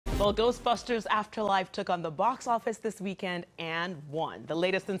Well, Ghostbusters Afterlife took on the box office this weekend and won. The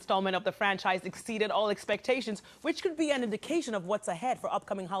latest installment of the franchise exceeded all expectations, which could be an indication of what's ahead for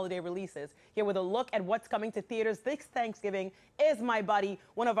upcoming holiday releases. Here with a look at what's coming to theaters this Thanksgiving is my buddy,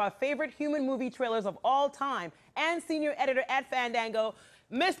 one of our favorite human movie trailers of all time, and senior editor at Fandango,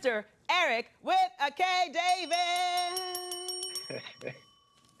 Mr. Erik with a K. Davis.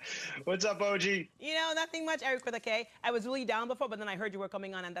 What's up, OG? You know, nothing much, Erik with a K. I was really down before, but then I heard you were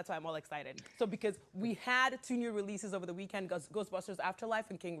coming on, and that's why I'm all excited. So because we had two new releases over the weekend, Ghostbusters Afterlife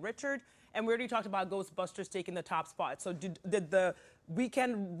and King Richard, and we already talked about Ghostbusters taking the top spot. So did the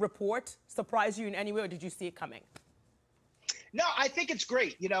weekend report surprise you in any way, or did you see it coming? No, I think it's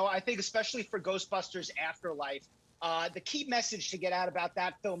great. You know, I think especially for Ghostbusters Afterlife, the key message to get out about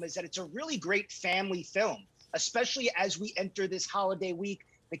that film is that it's a really great family film, especially as we enter this holiday week.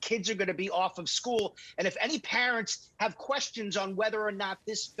 The kids are going to be off of school. And if any parents have questions on whether or not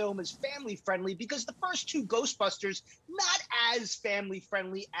this film is family friendly, because the first two Ghostbusters, not as family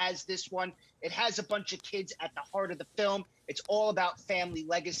friendly as this one. It has a bunch of kids at the heart of the film. It's all about family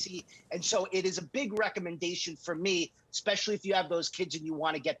legacy. And so it is a big recommendation for me, especially if you have those kids and you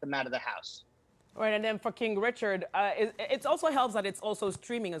want to get them out of the house. All right, and then for King Richard, it also helps that it's also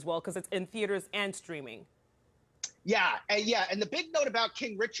streaming as well, because it's in theaters and streaming. Yeah, and the big note about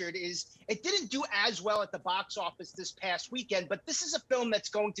King Richard is it didn't do as well at the box office this past weekend, but this is a film that's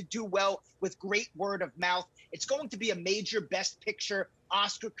going to do well with great word of mouth. It's going to be a major Best Picture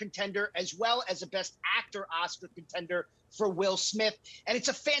Oscar contender, as well as a Best Actor Oscar contender for Will Smith. And it's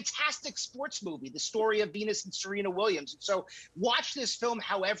a fantastic sports movie, the story of Venus and Serena Williams. So watch this film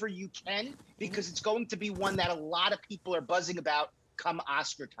however you can, because it's going to be one that a lot of people are buzzing about come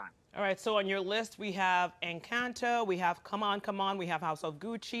Oscar time. All right, so on your list, we have Encanto, we have Come On, Come On, we have House of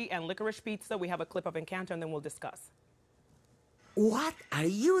Gucci, and Licorice Pizza. We have a clip of Encanto, and then we'll discuss. What are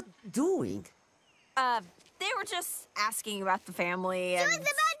you doing? They were just asking about the family and... She was about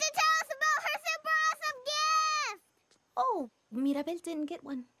to tell us about her super awesome gift! Oh, Mirabel didn't get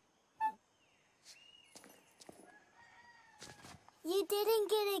one. You didn't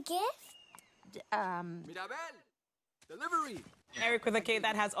get a gift? Mirabel! Delivery! Erik with a K,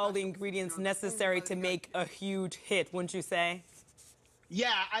 that has all the ingredients necessary to make a huge hit, wouldn't you say?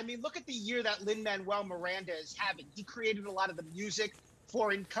 Yeah, I mean, look at the year that Lin-Manuel Miranda is having. He created a lot of the music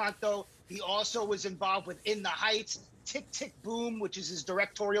for Encanto. He also was involved with In the Heights. Tick, Tick, Boom, which is his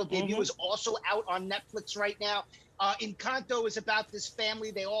directorial debut, is also out on Netflix right now. Encanto is about this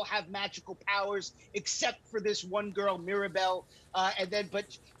family. They all have magical powers, except for this one girl, Mirabel.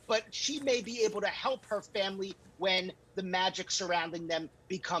 But she may be able to help her family when the magic surrounding them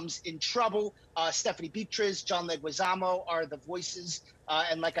becomes in trouble. Stephanie Beatriz, John Leguizamo are the voices.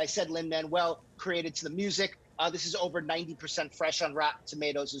 And like I said, Lin-Manuel created to the music. This is over 90% fresh on Rotten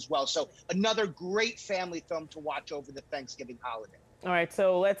Tomatoes as well. So another great family film to watch over the Thanksgiving holiday. All right,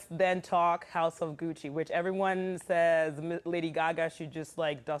 so let's then talk House of Gucci, which everyone says Lady Gaga should just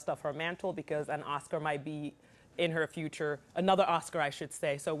like dust off her mantle because an Oscar might be in her future. Another Oscar, I should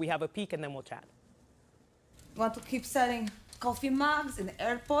say. So we have a peek and then we'll chat. You want to keep selling coffee mugs in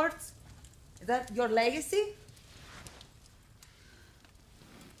airports? Is that your legacy?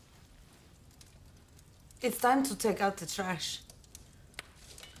 It's time to take out the trash.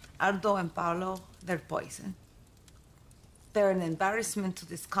 Aldo and Paolo, they're poison. They're an embarrassment to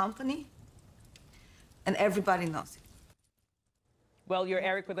this company, and everybody knows it. Well, you're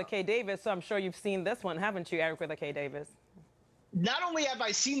Erik with a K. Davis, so I'm sure you've seen this one, haven't you, Erik with a K. Davis? Not only have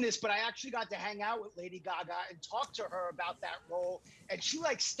I seen this, but I actually got to hang out with Lady Gaga and talk to her about that role. And she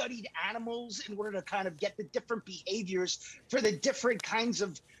like studied animals in order to kind of get the different behaviors for the different kinds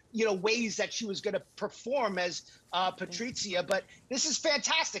of, you know, ways that she was going to perform as Patrizia. But this is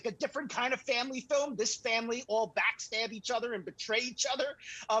fantastic. A different kind of family film. This family all backstab each other and betray each other.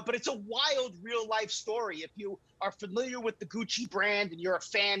 But it's a wild real life story. If you are familiar with the Gucci brand and you're a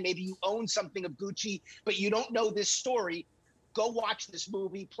fan, maybe you own something of Gucci, but you don't know this story, go watch this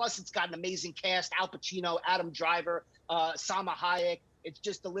movie. Plus, it's got an amazing cast: Al Pacino, Adam Driver, Salma Hayek. It's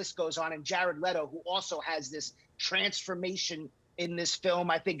just the list goes on. And Jared Leto, who also has this transformation in this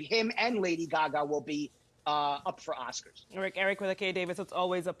film. I think him and Lady Gaga will be up for Oscars. Erik with a K. Davis, it's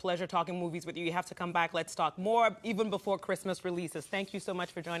always a pleasure talking movies with you. You have to come back. Let's talk more, even before Christmas releases. Thank you so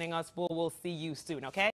much for joining us. We'll see you soon, okay?